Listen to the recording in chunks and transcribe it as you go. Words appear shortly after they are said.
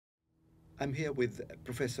I'm here with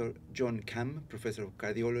Professor John Camm, Professor of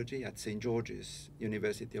Cardiology at St. George's,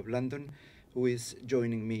 University of London, who is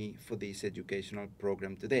joining me for this educational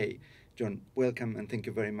program today. John, welcome and thank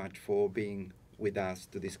you very much for being with us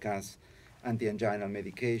to discuss antianginal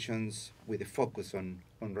medications with a focus on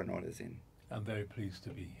ranolazine. I'm very pleased to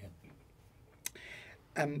be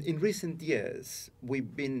here. In recent years,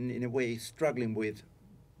 we've been, in a way, struggling with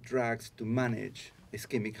drugs to manage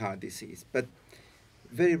ischemic heart disease, but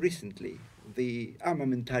very recently, the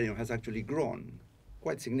armamentarium has actually grown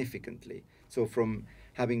quite significantly. So from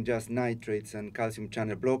having just nitrates and calcium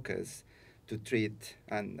channel blockers to treat,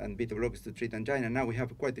 and beta blockers to treat angina, now we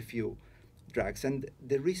have quite a few drugs. And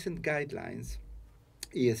the recent guidelines,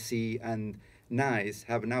 ESC and NICE,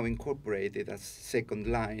 have now incorporated as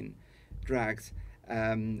second-line drugs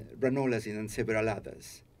ranolazine and several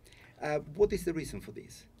others. What is the reason for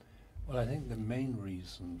this? Well, I think the main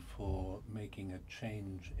reason for making a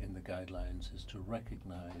change in the guidelines is to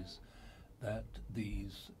recognize that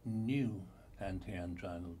these new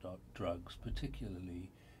antianginal drugs, particularly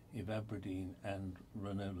ivabradine and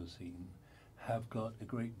ranolazine, have got a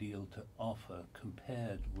great deal to offer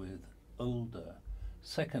compared with older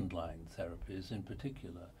second-line therapies, in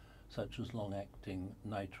particular, such as long-acting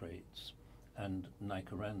nitrates and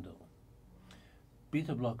nicorandil.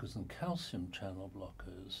 Beta blockers and calcium channel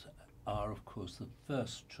blockers are, of course, the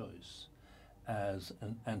first choice as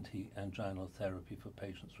an anti-anginal therapy for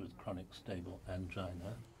patients with chronic stable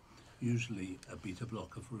angina. Usually a beta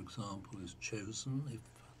blocker, for example, is chosen if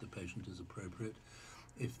the patient is appropriate.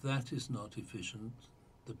 If that is not efficient,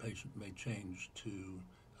 the patient may change to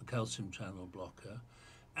a calcium channel blocker,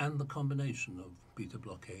 and the combination of beta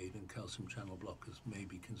blockade and calcium channel blockers may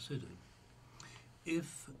be considered.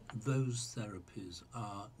 If those therapies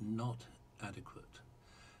are not adequate,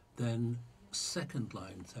 then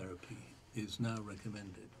second-line therapy is now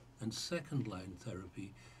recommended. And second-line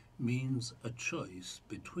therapy means a choice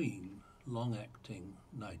between long-acting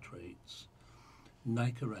nitrates,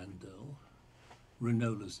 nicorandil,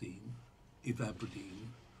 ranolazine, ivabradine,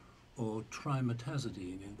 or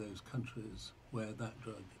trimetazidine in those countries where that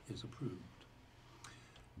drug is approved.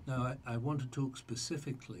 Now, I want to talk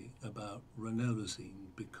specifically about ranolazine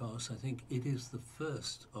because I think it is the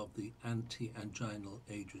first of the anti-anginal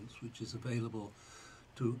agents which is available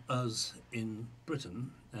to us in Britain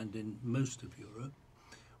and in most of Europe,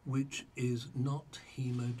 which is not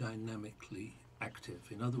hemodynamically active.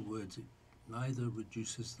 In other words, it neither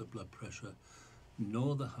reduces the blood pressure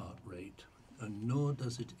nor the heart rate, and nor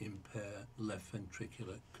does it impair left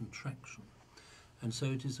ventricular contraction. And so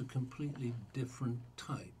it is a completely different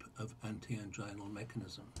type of antianginal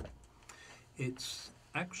mechanism. Its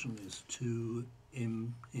action is to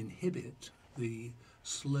inhibit the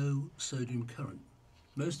slow sodium current.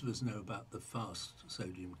 Most of us know about the fast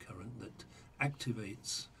sodium current that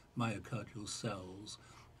activates myocardial cells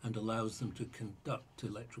and allows them to conduct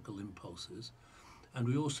electrical impulses. And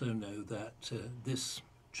we also know that this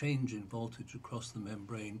change in voltage across the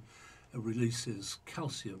membrane releases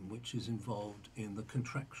calcium, which is involved in the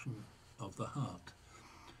contraction of the heart.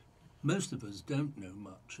 Most of us don't know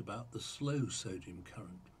much about the slow sodium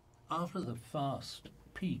current. After the fast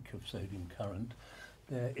peak of sodium current,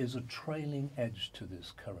 there is a trailing edge to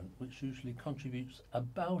this current, which usually contributes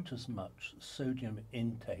about as much sodium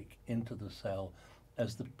intake into the cell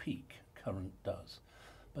as the peak current does.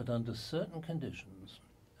 But under certain conditions,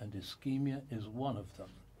 and ischemia is one of them,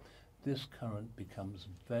 this current becomes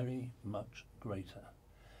very much greater.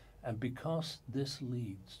 And because this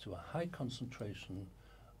leads to a high concentration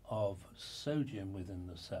of sodium within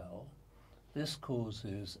the cell, this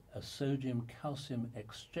causes a sodium-calcium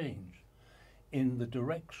exchange in the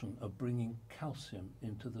direction of bringing calcium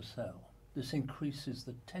into the cell. This increases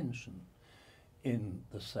the tension in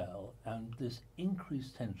the cell, and this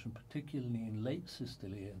increased tension, particularly in late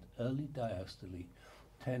systole and early diastole,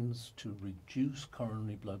 tends to reduce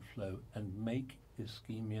coronary blood flow and make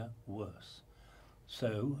ischemia worse.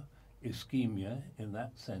 So ischemia, in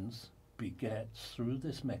that sense, begets through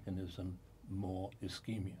this mechanism more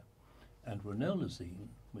ischemia. And ranolazine,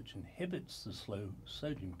 which inhibits the slow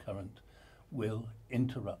sodium current, will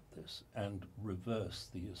interrupt this and reverse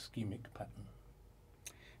the ischemic pattern.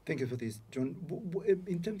 Thank you for this, John.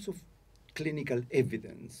 In terms of clinical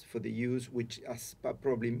evidence for the use, which has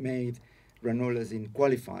probably made ranolazine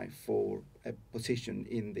qualify for a position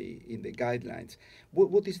in the guidelines,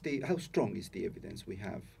 how strong is the evidence we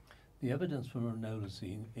have? The evidence for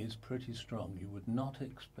ranolazine is pretty strong. You would not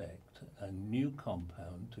expect a new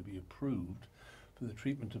compound to be approved for the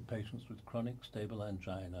treatment of patients with chronic stable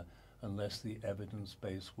angina unless the evidence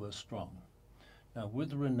base were strong. Now,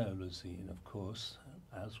 with ranolazine, of course,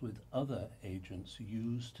 as with other agents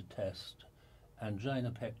used to test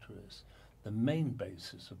angina pectoris, the main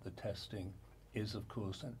basis of the testing is, of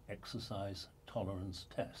course, an exercise tolerance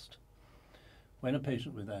test. When a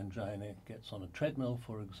patient with angina gets on a treadmill,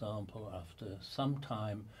 for example, after some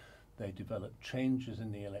time they develop changes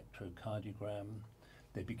in the electrocardiogram,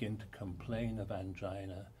 they begin to complain of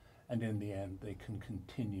angina, and in the end they can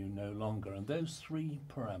continue no longer. And those three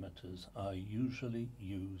parameters are usually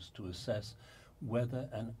used to assess whether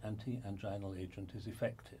an anti-anginal agent is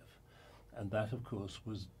effective. And that, of course,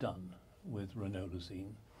 was done with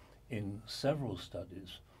ranolazine in several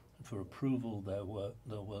studies. For approval,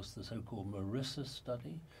 there was the so-called Marissa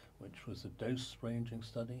study, which was a dose-ranging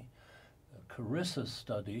study, a Carissa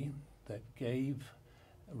study that gave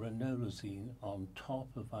ranolazine on top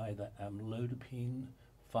of either amlodipine,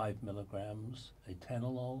 5 milligrams,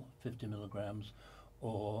 atenolol, 50 milligrams,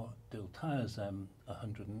 or diltiazem,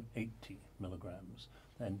 180 milligrams.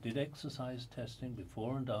 Then did exercise testing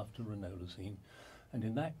before and after ranolazine, and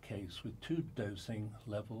in that case with two dosing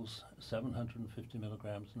levels, 750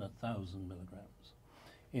 milligrams and 1,000 milligrams.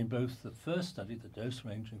 In both the first study, the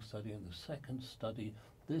dose-ranging study, and the second study,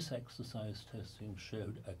 this exercise testing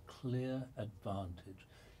showed a clear advantage,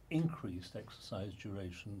 increased exercise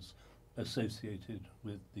durations associated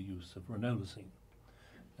with the use of ranolazine.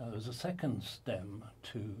 Now, there's a second stem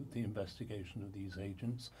to the investigation of these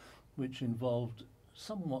agents, which involved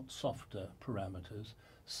somewhat softer parameters,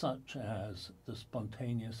 such as the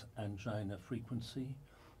spontaneous angina frequency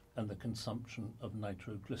and the consumption of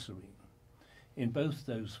nitroglycerine. In both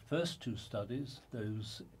those first two studies,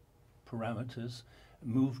 those parameters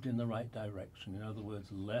moved in the right direction. In other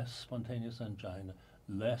words, less spontaneous angina,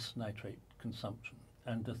 less nitrate consumption.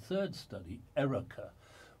 And the third study, ERICA,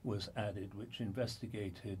 was added, which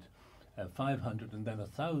investigated 500 and then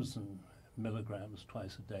 1,000 milligrams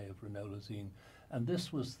twice a day of ranolazine. And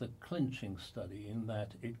this was the clinching study in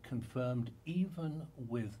that it confirmed, even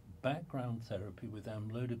with background therapy with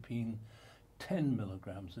amlodipine 10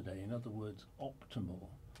 milligrams a day, in other words, optimal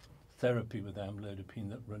therapy with amlodipine,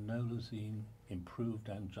 that ranolazine improved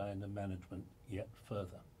angina management yet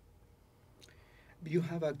further. You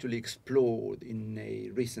have actually explored in a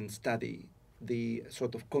recent study the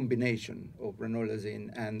sort of combination of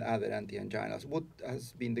ranolazine and other antianginals. What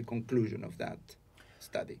has been the conclusion of that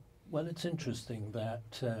study? Well, it's interesting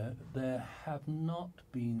that there have not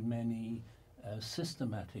been many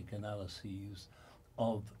systematic analyses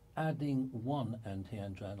of adding one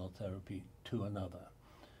antianginal therapy to another.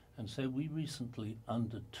 And so we recently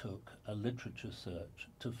undertook a literature search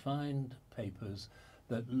to find papers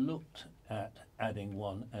that looked at adding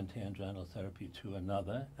one antianginal therapy to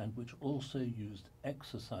another, and which also used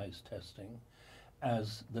exercise testing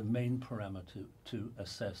as the main parameter to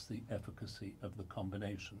assess the efficacy of the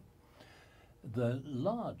combination. The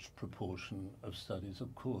large proportion of studies,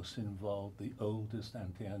 of course, involved the oldest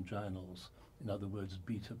antianginals, in other words,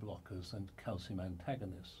 beta blockers and calcium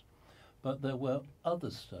antagonists. But there were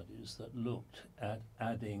other studies that looked at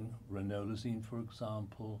adding ranolazine, for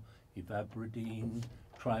example, ivabradine,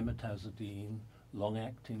 trimetazidine,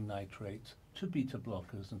 long-acting nitrates to beta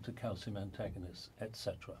blockers and to calcium antagonists,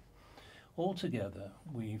 etc. Altogether,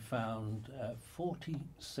 we found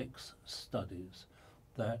 46 studies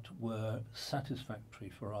that were satisfactory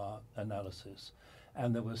for our analysis,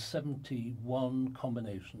 and there were 71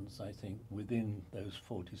 combinations, I think, within those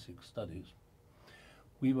 46 studies.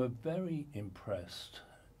 We were very impressed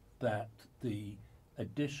that the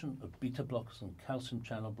addition of beta blockers and calcium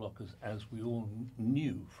channel blockers, as we all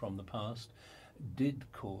knew from the past, did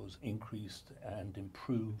cause increased and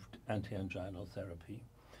improved antianginal therapy.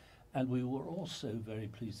 And we were also very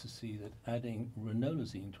pleased to see that adding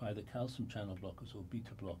ranolazine to either calcium channel blockers or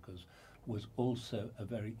beta blockers was also a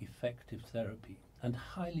very effective therapy and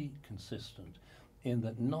highly consistent in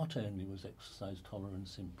that not only was exercise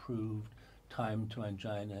tolerance improved, time to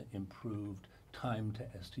angina improved, time to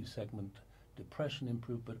ST segment depression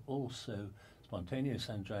improved, but also spontaneous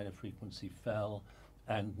angina frequency fell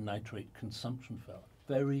and nitrate consumption fell.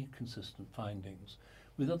 Very consistent findings.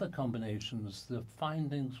 With other combinations, the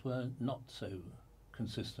findings were not so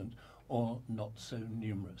consistent or not so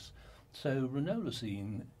numerous. So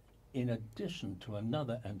ranolazine, in addition to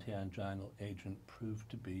another antianginal agent, proved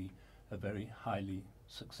to be a very highly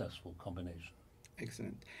successful combination.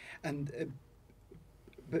 Excellent. And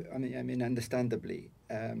but, I mean, understandably,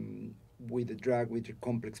 with a drug with a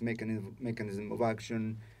complex mechanism of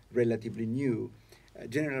action, relatively new,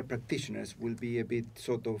 general practitioners will be a bit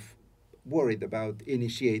sort of worried about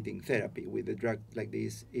initiating therapy with a drug like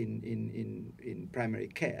this in primary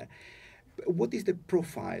care. What is the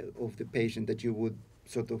profile of the patient that you would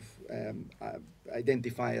sort of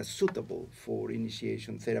identify as suitable for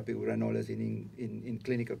initiation therapy with ranolazine in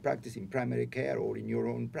clinical practice, in primary care, or in your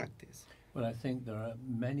own practice? Well, I think there are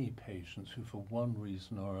many patients who, for one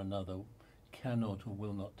reason or another, cannot or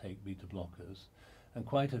will not take beta blockers, and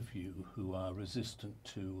quite a few who are resistant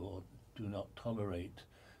to or do not tolerate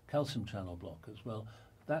calcium channel blockers. Well,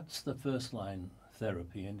 that's the first line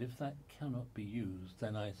therapy, and if that cannot be used,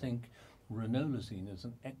 then I think ranolazine is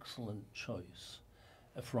an excellent choice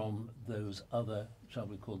from those other, shall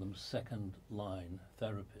we call them, second line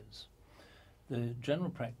therapies. The general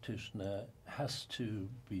practitioner has to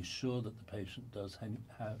be sure that the patient does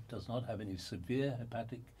not have any severe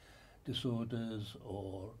hepatic disorders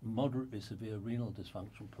or moderately severe renal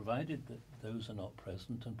dysfunction, provided that those are not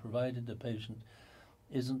present, and provided the patient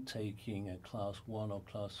isn't taking a class 1 or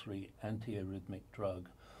class 3 antiarrhythmic drug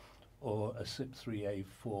or a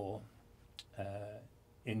CYP3A4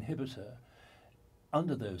 inhibitor.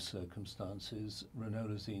 Under those circumstances,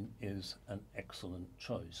 ranolazine is an excellent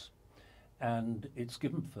choice. And it's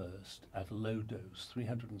given first at a low dose,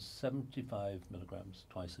 375 milligrams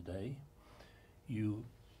twice a day. You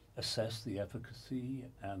assess the efficacy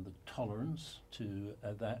and the tolerance to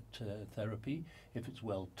that therapy. If it's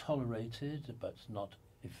well tolerated but not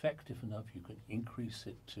effective enough, you can increase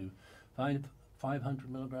it to 500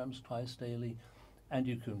 milligrams twice daily, and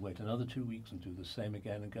you can wait another 2 weeks and do the same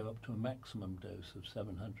again and go up to a maximum dose of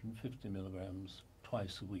 750 milligrams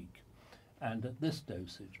twice a week. And at this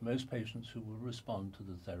dosage, most patients who will respond to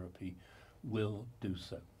the therapy will do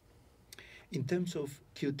so. In terms of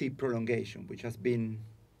QT prolongation, which has been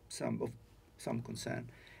some concern,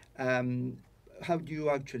 how do you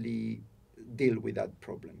actually deal with that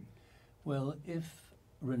problem? Well, if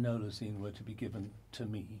ranolazine were to be given to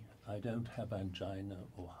me, I don't have angina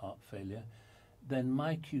or heart failure, then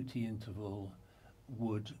my QT interval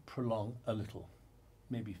would prolong a little,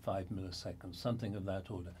 maybe 5 milliseconds, something of that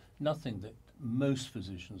order. Nothing that most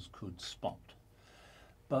physicians could spot.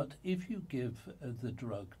 But if you give the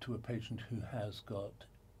drug to a patient who has got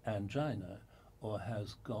angina or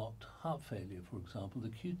has got heart failure, for example, the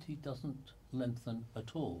QT doesn't lengthen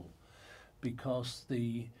at all, because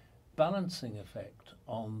the balancing effect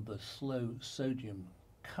on the slow sodium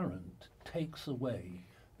current takes away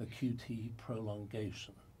the QT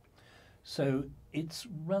prolongation. So it's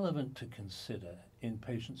relevant to consider in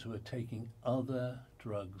patients who are taking other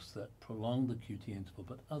drugs that prolong the QT interval,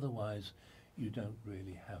 but otherwise you don't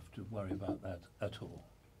really have to worry about that at all.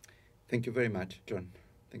 Thank you very much, John.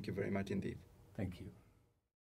 Thank you very much indeed. Thank you.